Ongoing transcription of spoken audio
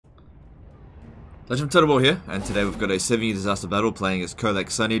Legend of Total War here, and today we've got a 7-year disaster battle playing as Kholek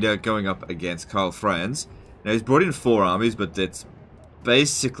Suneater going up against Karl Franz. Now he's brought in 4 armies, but it's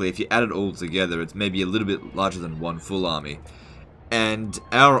basically, if you add it all together, it's maybe a little bit larger than one full army. And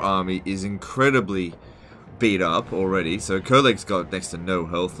our army is incredibly beat up already, so Kholek's got next to no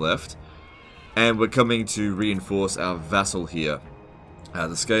health left. And we're coming to reinforce our vassal here,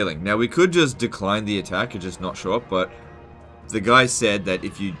 the scaling. Now we could just decline the attack and just not show up, but the guy said that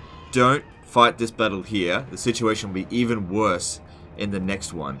if you don't fight this battle here, the situation will be even worse in the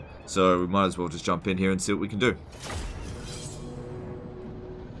next one. So we might as well just jump in here and see what we can do.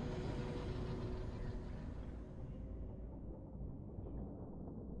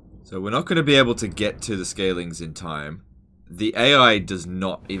 So we're not going to be able to get to the scalings in time. The AI does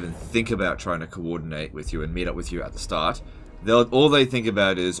not even think about trying to coordinate with you and meet up with you at the start. All they think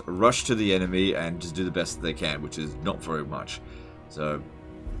about is rush to the enemy and just do the best they can, which is not very much. So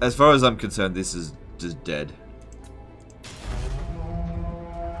as far as I'm concerned, this is just dead.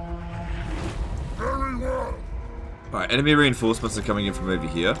 Alright, enemy reinforcements are coming in from over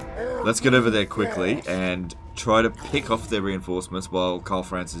here. Let's get over there quickly and try to pick off their reinforcements while Karl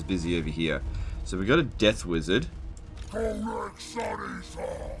Franz is busy over here. So we got a Death Wizard,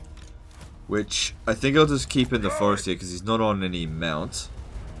 which I think I'll just keep in the forest here because he's not on any mount.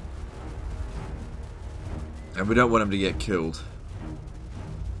 And we don't want him to get killed.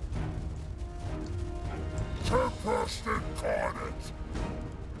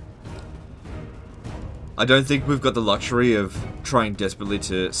 I don't think we've got the luxury of trying desperately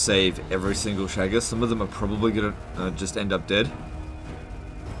to save every single shagger. Some of them are probably going to just end up dead.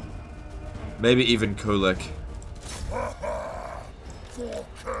 Maybe even Kholek.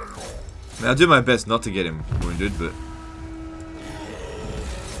 Now, I'll do my best not to get him wounded, but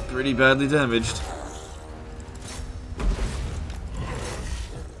pretty badly damaged.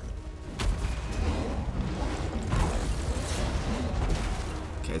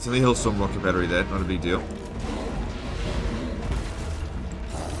 Okay, it's only Hellstorm rocket battery there, not a big deal.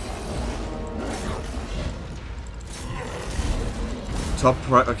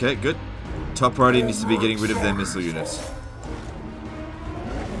 Okay, good. Top priority needs to be getting rid of their missile units.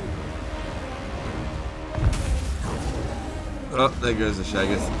 Oh, there goes the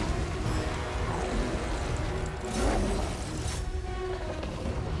Shaggoth.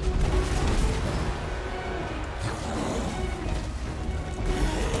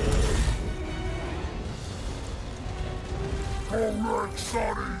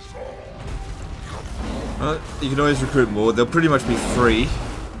 You can always recruit more. They'll pretty much be free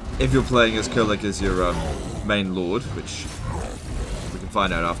if you're playing as Kholek as your main lord, which we can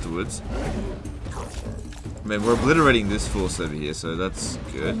find out afterwards. I mean, we're obliterating this force over here, so that's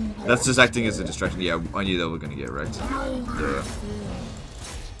good. That's just acting as a distraction. Yeah, I knew they were going to get wrecked. Yeah.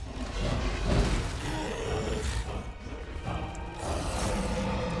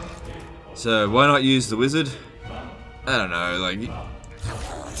 So why not use the wizard? I don't know, like,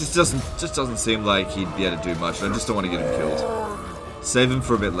 just doesn't seem like he'd be able to do much. I just don't want to get him killed. Save him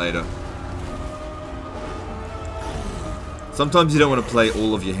for a bit later. Sometimes you don't want to play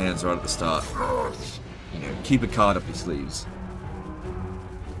all of your hands right at the start. You know, keep a card up your sleeves.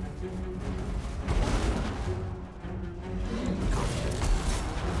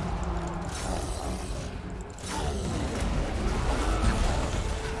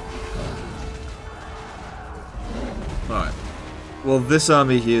 Alright. Well, this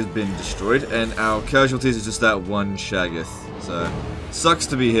army here has been destroyed, and our casualties is just that one Shaggoth. So, sucks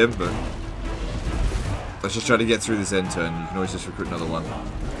to be him, but let's just try to get through this end turn. You can always just recruit another one.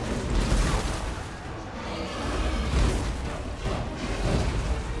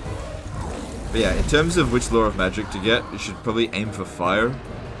 But yeah, in terms of which law of magic to get, you should probably aim for fire.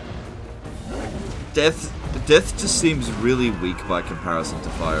 Death just seems really weak by comparison to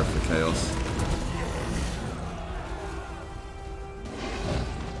fire for chaos.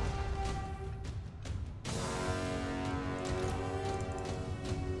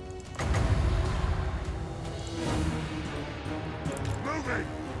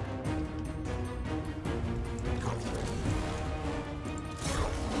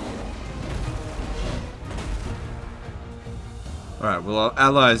 Alright, well, our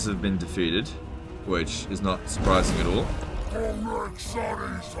allies have been defeated, which is not surprising at all.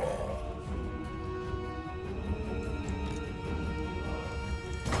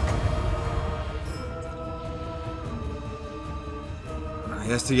 He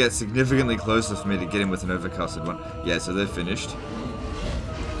has to get significantly closer for me to get him with an overcasted one. Yeah, so they're finished.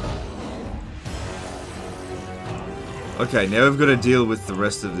 Okay, now we've got to deal with the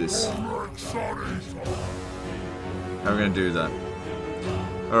rest of this. How are we going to do that?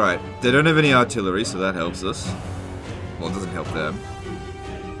 Alright, they don't have any artillery, so that helps us. Well, it doesn't help them.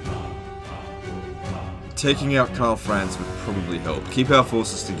 Taking out Karl Franz would probably help. Keep our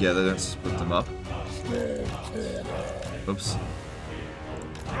forces together, don't split them up. Oops.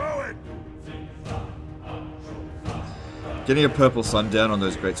 Getting a purple sun down on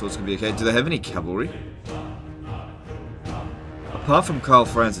those greatswords could be okay. Do they have any cavalry? Apart from Karl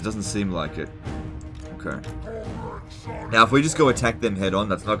Franz, it doesn't seem like it. Okay. Now, if we just go attack them head on,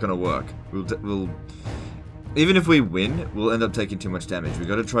 that's not going to work. We'll even if we win, we'll end up taking too much damage. We've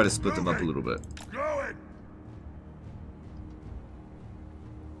got to try to split them up a little bit.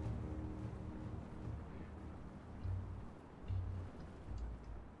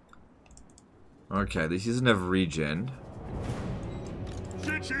 Okay, this doesn't have regen.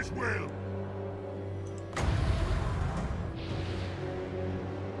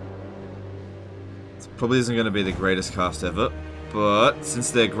 This probably isn't going to be the greatest cast ever, but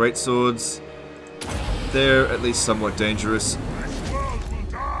since they're great swords, they're at least somewhat dangerous.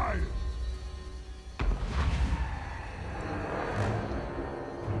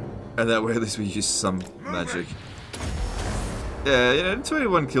 And that way at least we use some magic. Yeah, you know,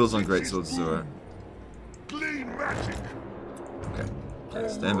 21 kills on greatswords is alright. Okay,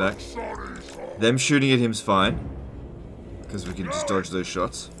 stand back. Them shooting at him's fine, because we can just dodge those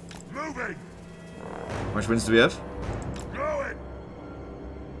shots. How much wins do we have?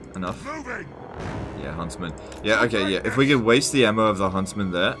 Enough. Yeah, huntsman. Yeah, okay, yeah. If we could waste the ammo of the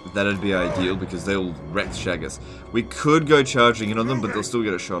huntsman there, that'd be ideal, because they'll wreck shag us. We could go charging in on them, but they'll still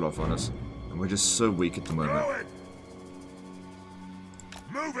get a shot off on us. And we're just so weak at the moment.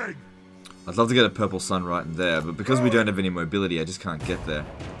 I'd love to get a purple sun right in there, but because we don't have any mobility, I just can't get there.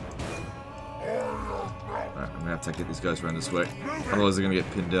 Alright, I'm gonna have to get these guys around this way. Otherwise they're gonna get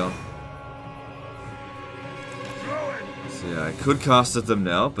pinned down. So yeah, I could cast at them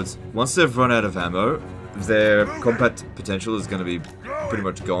now, but once they've run out of ammo, their combat potential is gonna be pretty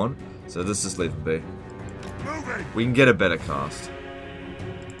much gone. So let's just leave them be. We can get a better cast.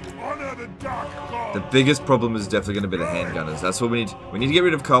 The biggest problem is definitely going to be the handgunners. That's what we need. We need to get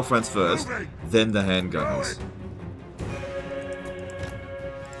rid of Karl Franz first, then the handgunners.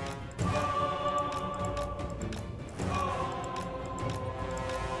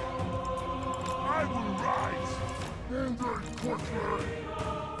 I will rise. Moving quickly.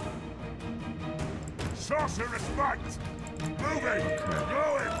 Sorceress fight. Moving.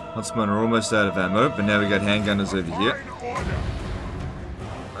 Going. Huntsmen are almost out of ammo, but now we got handgunners over here.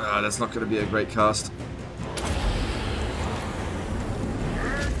 That's not going to be a great cast.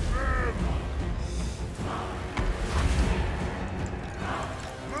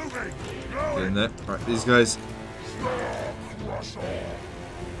 Get in there. Alright, these guys.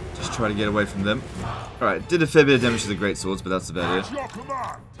 Just try to get away from them. Alright, did a fair bit of damage to the great swords, but that's about it.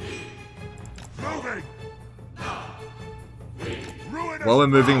 While we're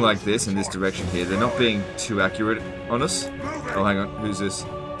moving like this, in this direction here, they're not being too accurate on us. Oh, hang on. Who's this?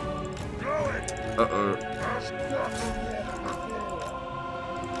 Uh-oh.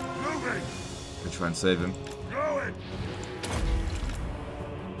 We'll try and save him.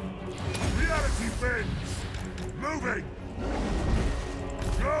 Reality bends. Moving.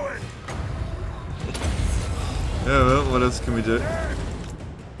 Going. Yeah, well, what else can we do?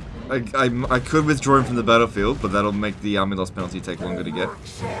 I could withdraw him from the battlefield, but that'll make the army loss penalty take longer to get.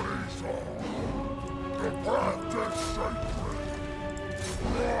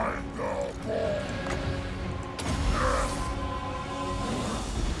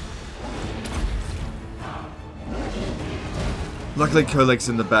 Luckily, Kholek's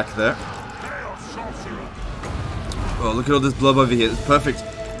in the back there. Oh, look at all this blob over here. It's perfect.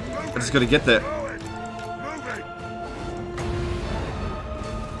 I just gotta get there.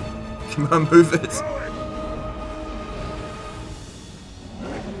 Come on, move it.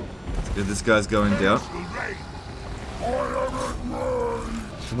 Let's get this guy's going down.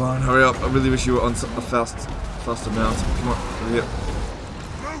 Come on, hurry up. I really wish you were on a faster mount. Come on, over here.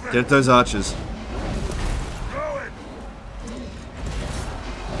 Get those archers.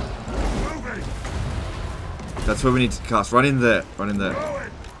 That's where we need to cast. Run in there. Run in there.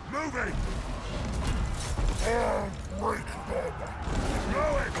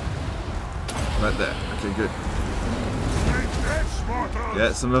 Right there. Okay, good.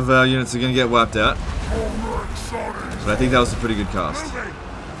 Yeah, some of our units are going to get wiped out. But I think that was a pretty good cast.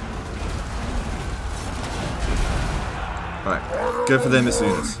 Alright, go for them missile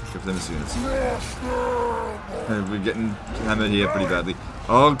units. Go for them missile units. We're getting hammered here pretty badly.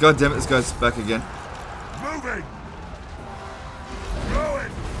 Oh, god damn it, this guy's back again.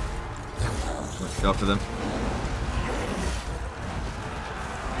 Go after them.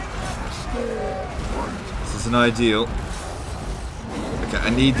 This isn't ideal. Okay, I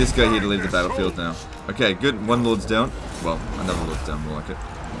need this guy here to leave the battlefield now. Okay, good. One lord's down. Well, another lord's down, more like it.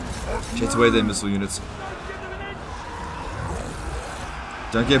 Chase away their missile units.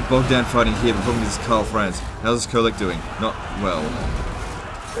 Don't get bogged down fighting here. The problem is Karl Franz. How's Kholek doing? Not well.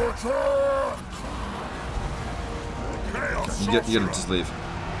 You gotta just leave. The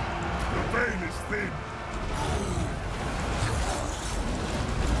vein is thin.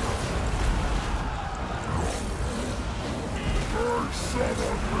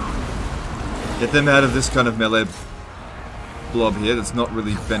 Get them out of this kind of melee blob here that's not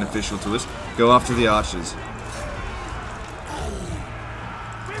really beneficial to us. Go after the archers.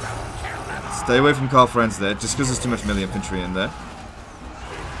 Stay away from Karl Franz there, just because there's too much melee infantry in there.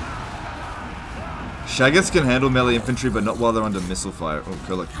 Shaggoths can handle melee infantry, but not while they're under missile fire. Oh,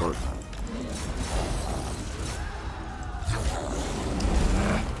 Kholek for it.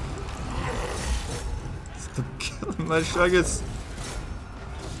 Stop killing my Shaggoths.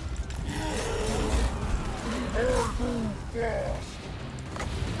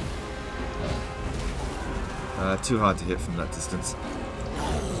 Too hard to hit from that distance.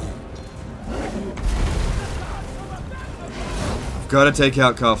 I've got to take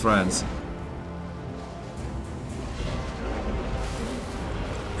out Karl Franz.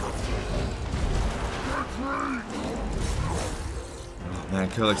 Oh man,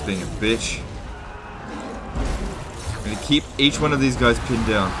 Kholek's being a bitch. I'm going to keep each one of these guys pinned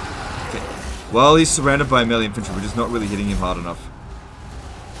down. Okay. While he's surrounded by melee infantry, we're just not really hitting him hard enough.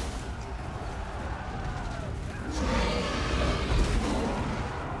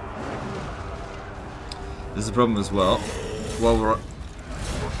 There's a problem as well.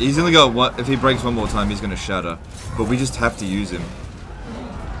 He's only got one. If he breaks one more time, he's going to shatter. But we just have to use him.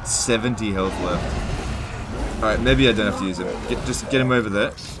 70 health left. All right, maybe I don't have to use him. Just get him over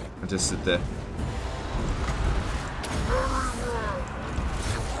there and just sit there.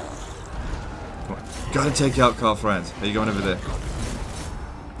 Come on. Gotta take out Karl Franz. Are you going over there?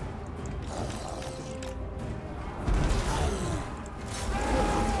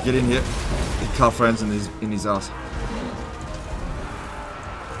 Get in here. Get Karl Franz in his ass.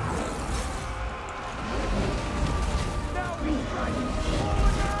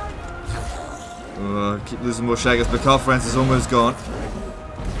 Keep losing more Shaggoths, but Karl Franz is almost gone.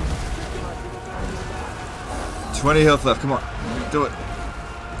 20 health left. Come on, do it.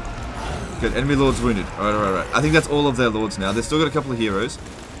 Good. Enemy lords wounded. All right. I think that's all of their lords now. They've still got a couple of heroes.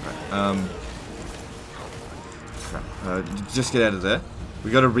 Right, just get out of there.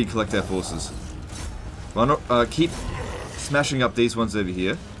 We got to recollect our forces. Why not keep smashing up these ones over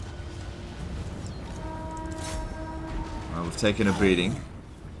here? We've taken a beating.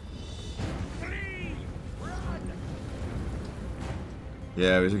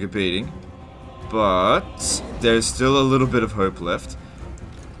 Yeah, we took a beating. But there's still a little bit of hope left.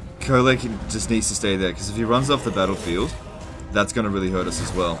 Kholek just needs to stay there, because if he runs off the battlefield, that's going to really hurt us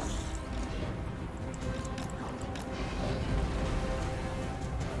as well.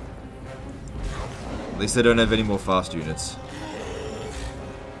 At least they don't have any more fast units.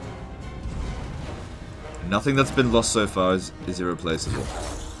 Nothing that's been lost so far is irreplaceable.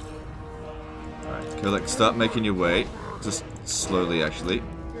 Alright, Kholek, start making your way. Just slowly, actually.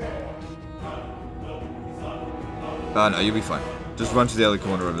 Ah, no, you'll be fine. Just run to the other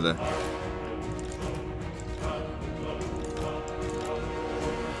corner over there.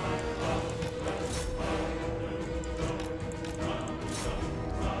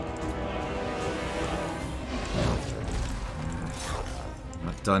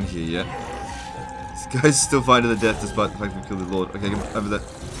 Not done here yet. This guy's still fighting to the death despite the fact we killed the Lord. Okay, come over there.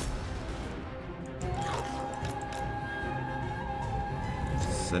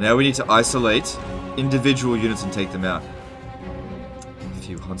 So now we need to isolate individual units and take them out. A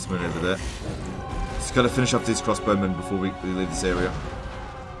few huntsmen over there. Just gotta finish off these crossbowmen before we leave this area.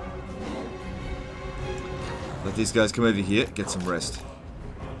 Let these guys come over here, get some rest.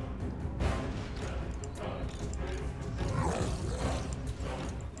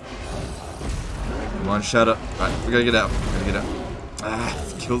 Come on, shatter. Right, we gotta get out. Ah,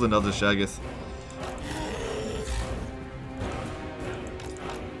 killed another Shaggoth.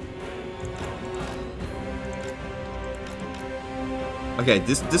 Okay,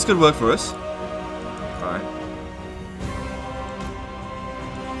 this could work for us. Alright.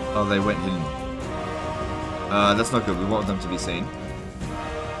 Oh, they went hidden. That's not good. We want them to be seen.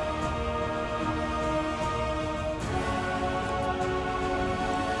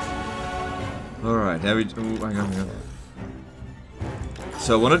 Alright, now we... Ooh, hang on.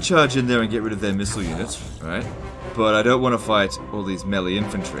 So I want to charge in there and get rid of their missile units, right? But I don't want to fight all these melee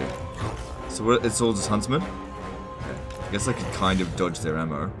infantry. So what, it's all just huntsmen? Okay. I guess I could kind of dodge their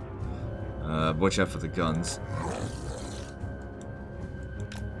ammo. Watch out for the guns.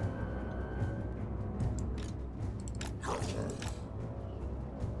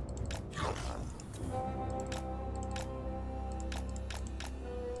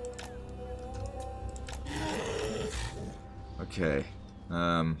 Okay.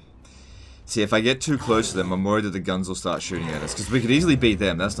 See, if I get too close to them, I'm worried that the guns will start shooting at us. Because we could easily beat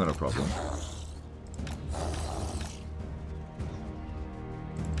them, that's not a problem.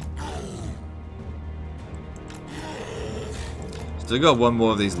 Still got one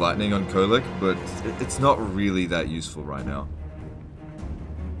more of these lightning on Kholek, but it's not really that useful right now.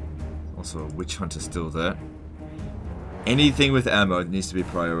 Also, a witch hunter still there. Anything with ammo needs to be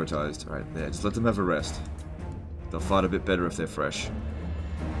prioritized. Right there, just let them have a rest. They'll fight a bit better if they're fresh.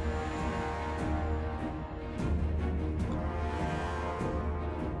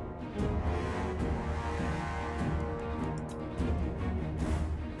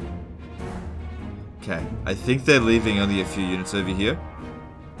 Okay, I think they're leaving only a few units over here.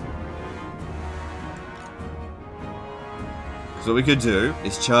 So what we could do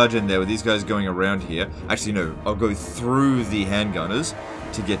is charge in there with these guys going around here. Actually, no, I'll go through the handgunners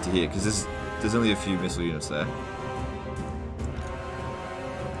to get to here, because there's only a few missile units there.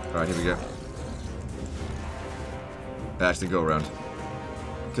 Alright, here we go. Actually, go around.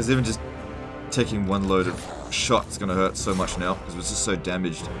 Because even just taking one load of shot is going to hurt so much now, because we're just so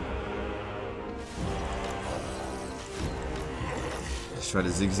damaged. Let's try to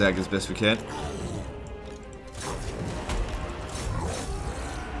zigzag as best we can.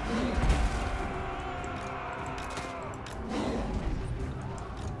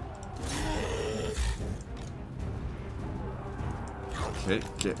 Okay,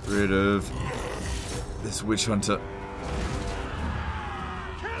 get rid of this witch hunter.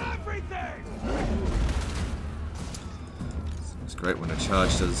 It's great when a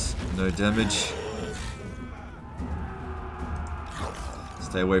charge does no damage.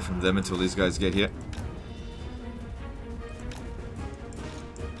 Stay away from them until these guys get here.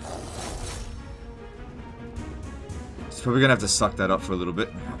 It's probably gonna have to suck that up for a little bit.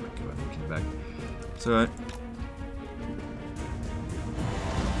 Oh my god, I came back. It's alright.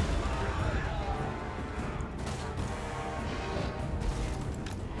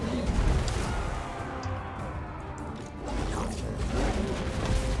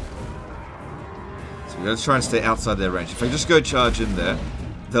 Let's try and stay outside their range. If I just go charge in there,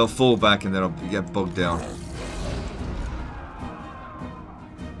 they'll fall back and then I'll get bogged down.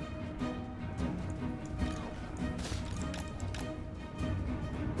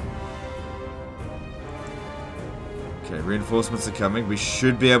 Okay, reinforcements are coming. We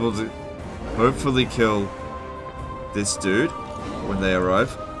should be able to hopefully kill this dude when they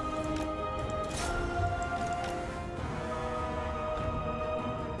arrive.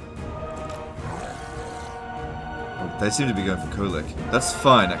 They seem to be going for Kholek. That's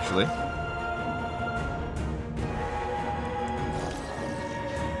fine, actually.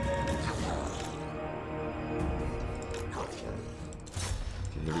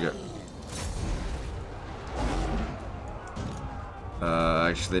 Okay, here we go.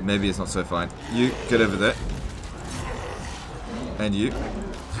 Actually, maybe it's not so fine. You, get over there. And you,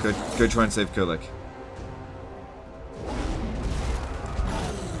 go try and save Kholek.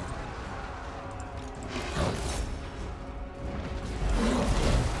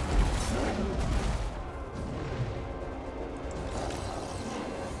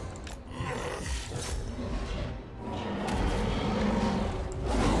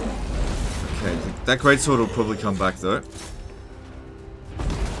 That greatsword will probably come back though.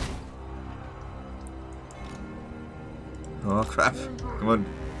 Oh crap. Come on.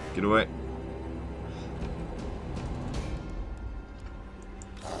 Get away.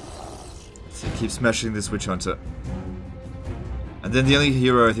 So keep smashing this witch hunter. And then the only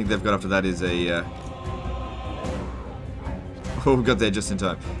hero I think they've got after that is a oh, we got there just in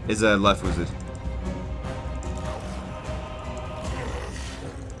time. Is a life wizard.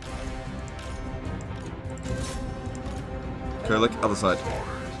 Kholek, other side.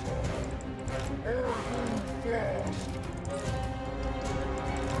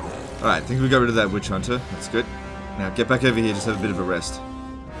 Alright, I think we got rid of that witch hunter. That's good. Now get back over here, just have a bit of a rest.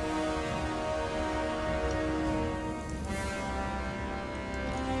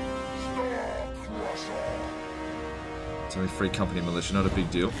 It's only 3 company militia, not a big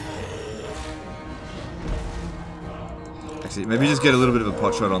deal. Actually, maybe just get a little bit of a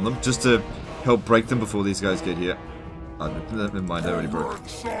pot shot on them, just to help break them before these guys get here. Oh, never mind, they already broke.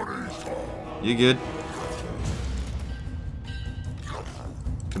 You good?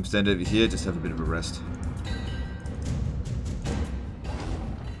 them stand over here, just have a bit of a rest.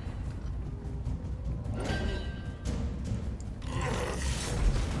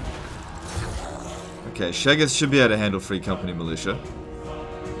 Okay, Shaggers should be able to handle Free Company Militia.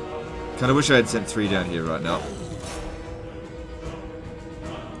 Kinda wish I had sent 3 down here right now.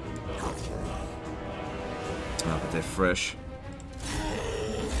 Oh, but they're fresh.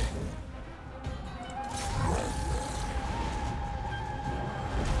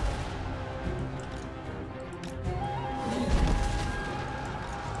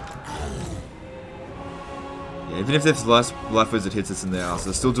 Even if this last life wizard hits us in the ass,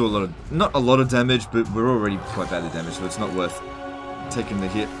 they'll still do a lot of, not a lot of damage, but we're already quite badly damaged, so it's not worth taking the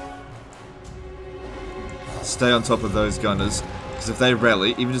hit. Stay on top of those gunners, because if they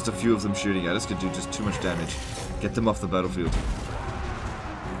rally, even just a few of them shooting at us could do just too much damage. Get them off the battlefield.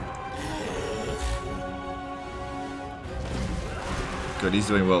 Good, he's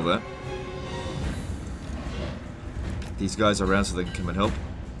doing well there. These guys are around so they can come and help.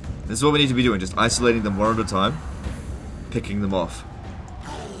 This is what we need to be doing, just isolating them one at a time, picking them off.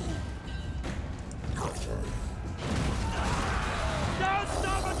 Don't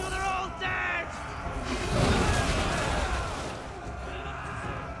stop until they're all dead!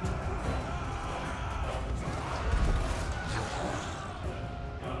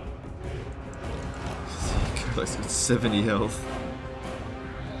 Kholek's got 70 health.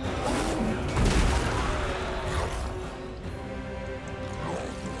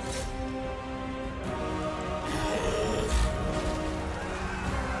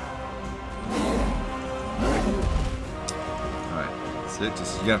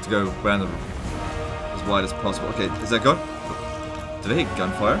 Just, you have to go around them as wide as possible. Okay, is that gone? Did I hit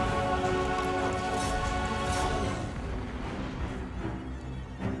gunfire?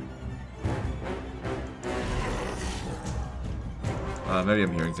 Maybe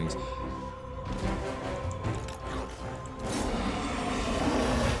I'm hearing things.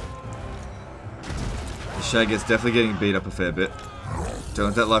 The Shag is definitely getting beat up a fair bit. Don't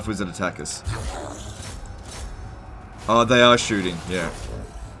let that life wizard attack us. Oh, they are shooting, yeah.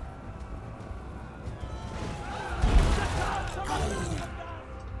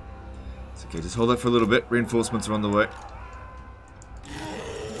 It's okay, just hold that for a little bit. Reinforcements are on the way.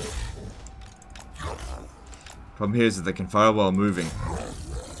 Problem here is that they can fire while moving.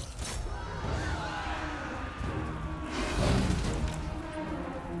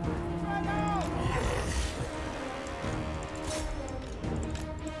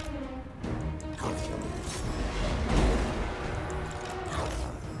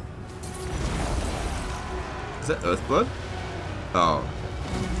 Is that Earthblood? Oh.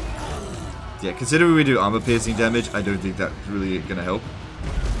 Yeah, considering we do armor piercing damage, I don't think that's really gonna help.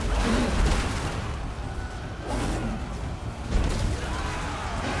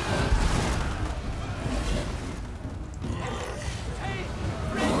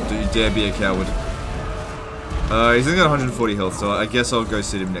 Oh, do you dare be a coward. He's only got 140 health, so I guess I'll go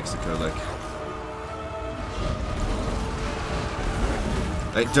sit him next to Kholek.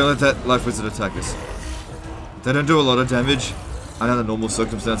 Hey, don't let that life wizard attack us. They don't do a lot of damage. I know in normal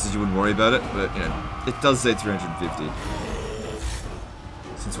circumstances you wouldn't worry about it, but you know, it does say 350.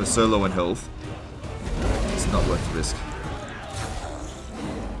 Since we're so low in health, it's not worth the risk.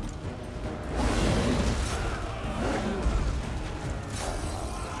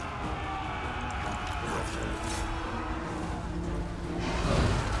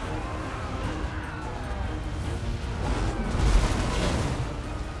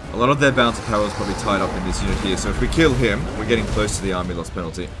 A lot of their bouncer power is probably tied up in this unit here, so if we kill him, we're getting close to the army loss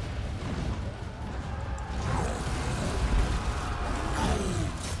penalty.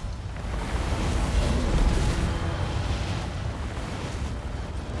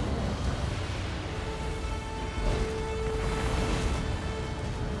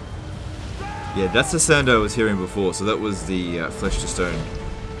 Yeah, that's the sound I was hearing before, so that was the Flesh to Stone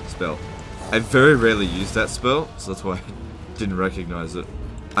spell. I very rarely use that spell, so that's why I didn't recognize it.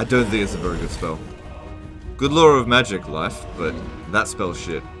 I don't think it's a very good spell. Good lore of magic life, but that spell's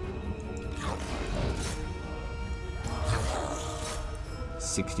shit.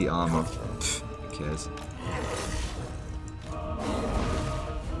 60 armor. Pfft, who cares?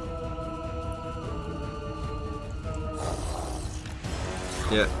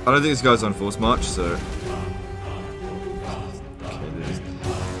 Yeah, I don't think this guy's on force march, so... Okay,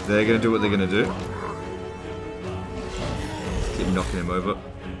 they're gonna do what they're gonna do. Keep knocking him over.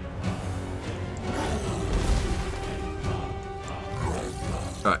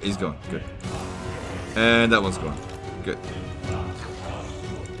 Alright, he's gone. Good. And that one's gone. Good.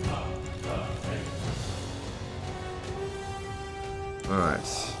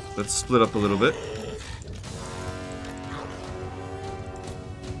 Alright, let's split up a little bit.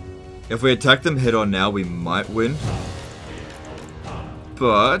 If we attack them head on now, we might win.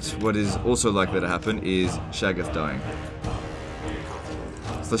 But what is also likely to happen is Shaggoth dying.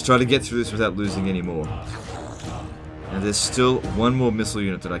 So let's try to get through this without losing any more. And there's still one more missile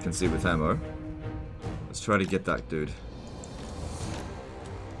unit that I can see with ammo. Let's try to get that dude.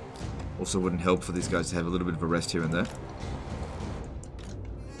 Also wouldn't help for these guys to have a little bit of a rest here and there.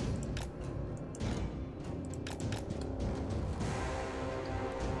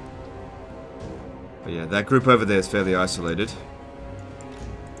 But yeah, that group over there is fairly isolated.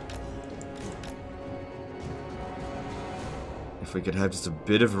 If we could have just a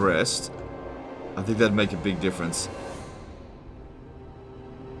bit of rest, I think that'd make a big difference.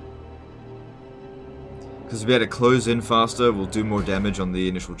 Because we'll be able to close in faster, we'll do more damage on the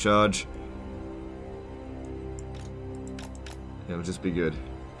initial charge. It'll just be good.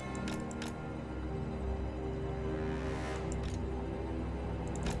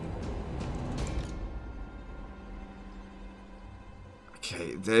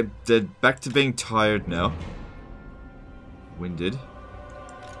 Okay, they're back to being tired now. Winded.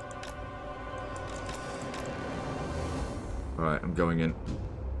 Alright, I'm going in.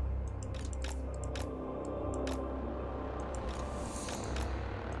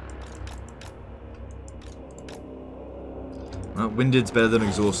 Winded's better than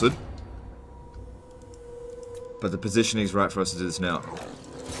exhausted. But the positioning is right for us to do this now.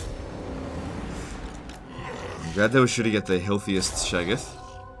 I'm glad they were shooting at the healthiest Shaggoth.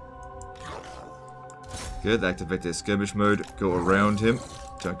 Good, activate their skirmish mode, go around him,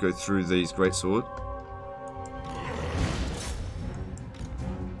 don't go through these greatsword.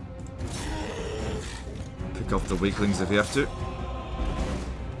 Pick off the weaklings if you have to.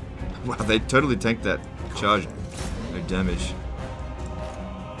 Wow, they totally tanked that charge. No damage.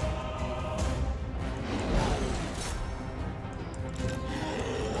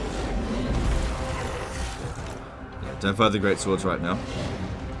 Yeah, don't fire the greatswords right now.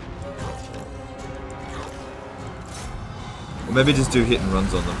 Or maybe just do hit and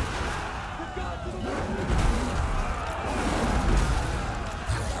runs on them.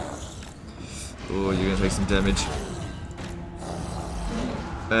 Oh, you're gonna take some damage.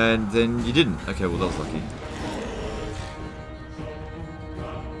 And then you didn't. Okay, well that was lucky.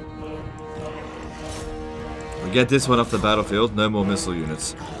 We get this one off the battlefield, no more missile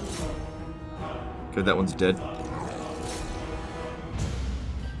units. Good, that one's dead.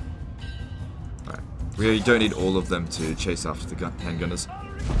 We don't need all of them to chase after the handgunners.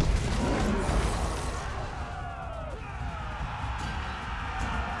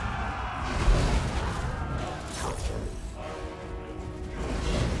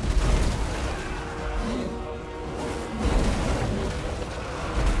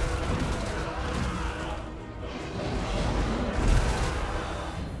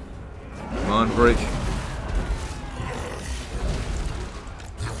 Come on, break.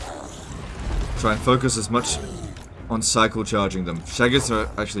 Try and focus as much on cycle charging them. Shaggoths are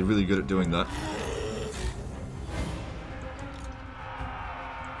actually really good at doing that.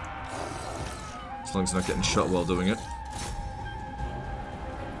 As long as they're not getting shot while doing it.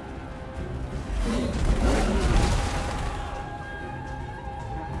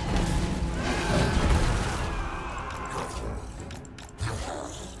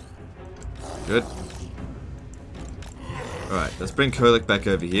 Good. Alright, let's bring Kholek back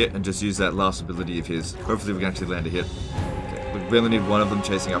over here and just use that last ability of his. Hopefully we can actually land a hit. Okay, we only need one of them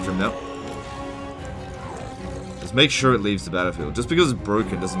chasing after him now. Just make sure it leaves the battlefield. Just because it's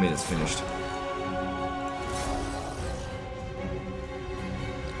broken doesn't mean it's finished.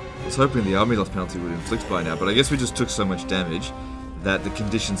 I was hoping the army loss penalty would inflict by now, but I guess we just took so much damage that the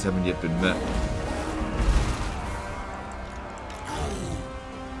conditions haven't yet been met.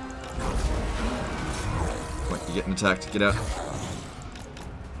 You're getting attacked. Get out.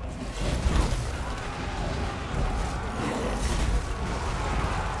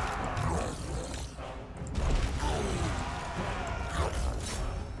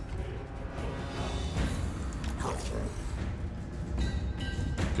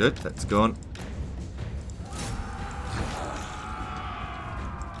 Good, that's gone.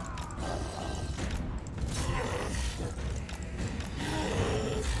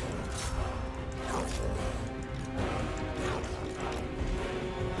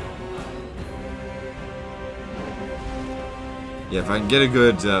 Yeah, if I can get a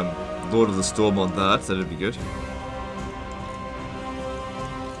good Lord of the Storm on that, that'd be good.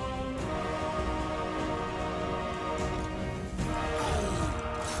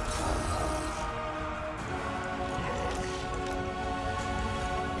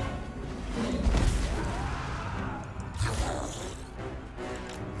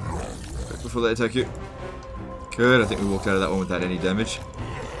 before they attack you. Good, I think we walked out of that one without any damage.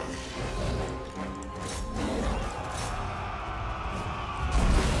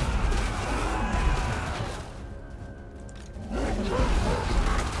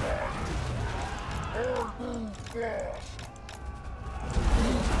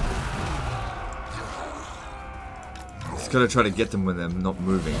 Just gotta try to get them when they're not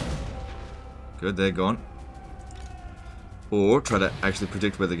moving. Good, they're gone. Or try to actually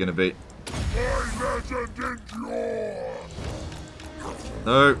predict where they're gonna be.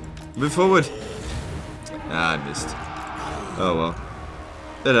 No, move forward. Ah, I missed. Oh well.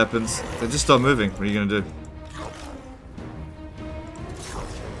 It happens. They just stop moving. What are you gonna do?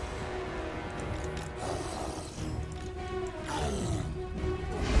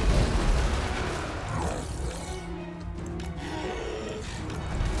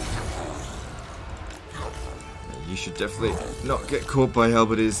 You should definitely not get caught by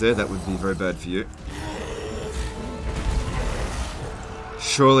halberdiers there. That would be very bad for you.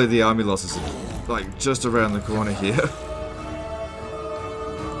 Surely the army losses are like just around the corner here.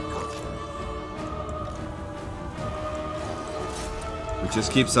 We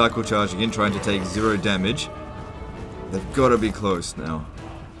just keep cycle charging in, trying to take 0 damage. They've got to be close now.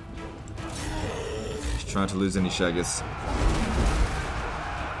 Just trying to lose any shaggers.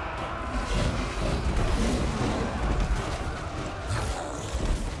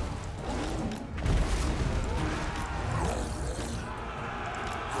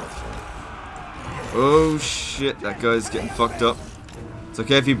 Oh shit, that guy's getting fucked up. It's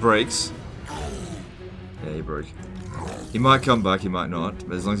okay if he breaks. Yeah, he broke. He might come back, he might not,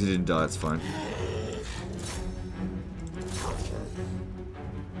 but as long as he didn't die, it's fine. He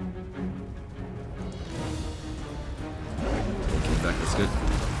came back, that's good.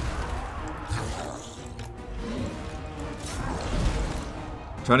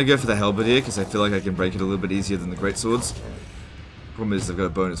 Trying to go for the halberdier because I feel like I can break it a little bit easier than the greatswords. Problem is, I've got a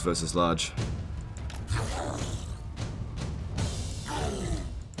bonus versus large.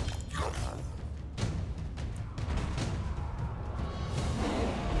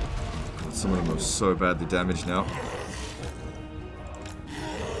 Some of them are so badly damaged now.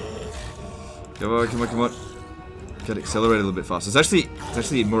 Come on, come on, come on. Get accelerated a little bit faster. It's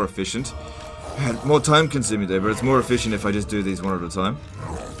actually more efficient. And more time consuming there, but it's more efficient if I just do these one at a time.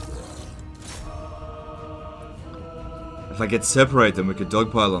 If I could separate them, we could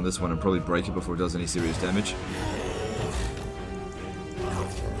dogpile on this one and probably break it before it does any serious damage.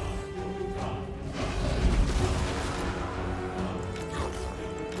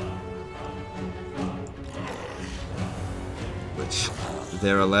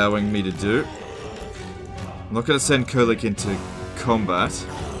 They're allowing me to do. I'm not going to send Kholek into combat.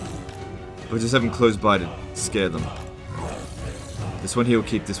 We'll just have him close by to scare them. This one here will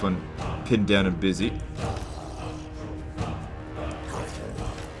keep this one pinned down and busy.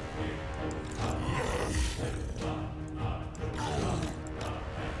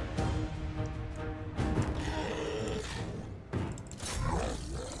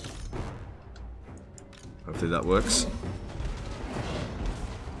 Hopefully that works.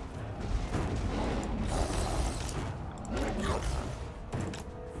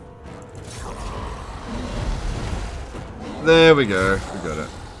 There we go, we got it.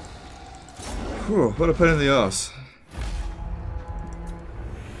 Whew, what a pain in the ass.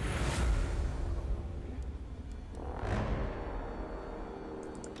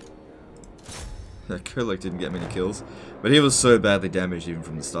 Kholek didn't get many kills, but he was so badly damaged even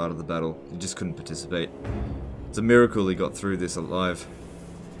from the start of the battle, he just couldn't participate. It's a miracle he got through this alive.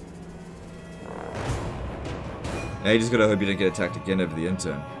 Now you just gotta hope you don't get attacked again over the end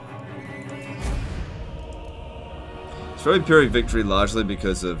turn. It's very Pyrrhic victory largely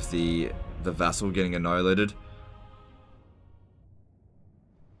because of the vassal getting annihilated.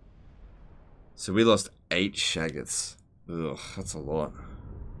 So we lost 8 Shaggoths. Ugh, that's a lot.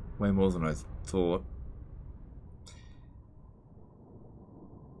 Way more than I thought.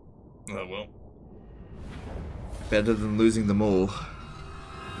 Oh well. Better than losing them all.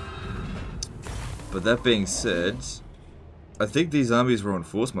 But that being said, I think these armies were on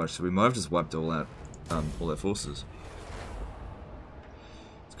force march, so we might have just wiped all out, all their forces.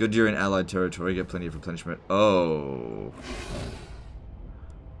 It's good you're in allied territory, get plenty of replenishment. Oh.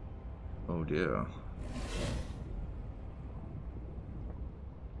 Oh dear.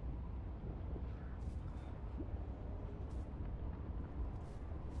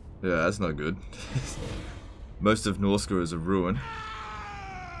 Yeah, that's not good. Most of Norska is a ruin.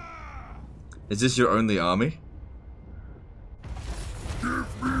 Is this your only army? Give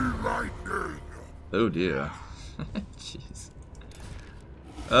me lightning. Oh dear. Jeez.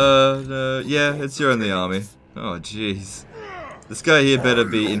 Yeah, it's your only army. Oh, jeez. This guy here better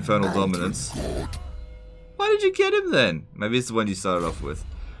be Infernal Dominance. Why did you get him then? Maybe it's the one you started off with.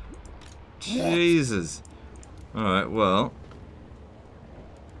 Jesus. Alright, well.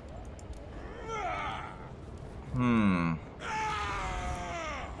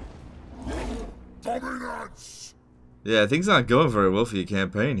 Dominance! Yeah, things aren't going very well for your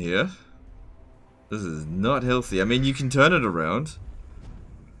campaign here. This is not healthy. I mean, you can turn it around.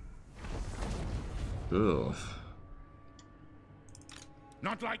 Ugh.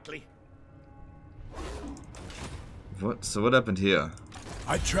 Not likely. What? So what happened here?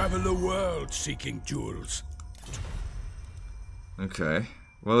 I travel the world seeking jewels. Okay.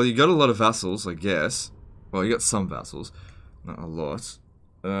 Well, you got a lot of vassals, I guess. Well, you got some vassals. Not a lot.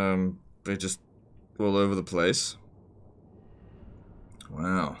 They're just all over the place.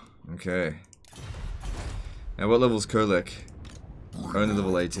 Wow. Okay. Now, what level's Kholek? Only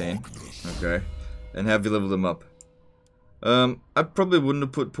level 18. Okay. And have you leveled them up? I probably wouldn't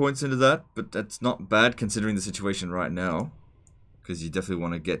have put points into that, but that's not bad considering the situation right now. Because you definitely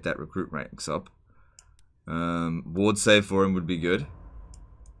want to get that recruit ranks up. Ward save for him would be good.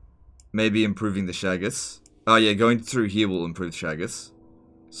 Maybe improving the Shaggoths. Oh yeah, going through here will improve Shaggoths.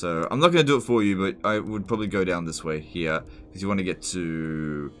 So, I'm not going to do it for you, but I would probably go down this way here. Because you want to get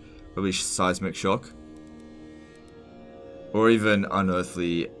to probably Seismic Shock. Or even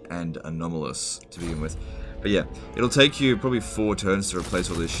Unearthly and Anomalous to begin with. But yeah, it'll take you probably 4 turns to replace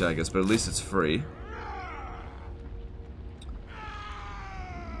all these Shaggoths, but at least it's free.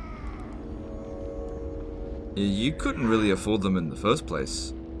 Yeah, you couldn't really afford them in the first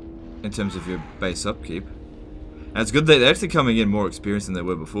place, in terms of your base upkeep. And it's good that they're actually coming in more experienced than they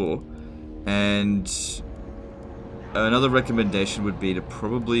were before. And another recommendation would be to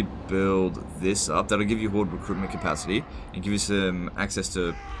probably build this up. That'll give you Horde recruitment capacity and give you some access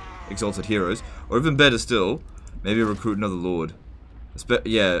to Exalted Heroes. Or even better still, maybe recruit another Lord.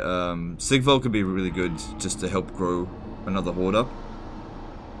 Sigval could be really good just to help grow another Horde up.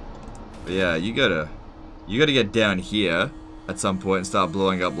 But yeah, you gotta get down here at some point and start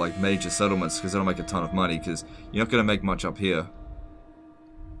blowing up like major settlements, because that'll make a ton of money, because you're not gonna make much up here.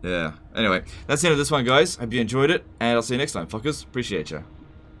 Yeah. Anyway, that's the end of this one, guys. Hope you enjoyed it, and I'll see you next time, fuckers. Appreciate ya.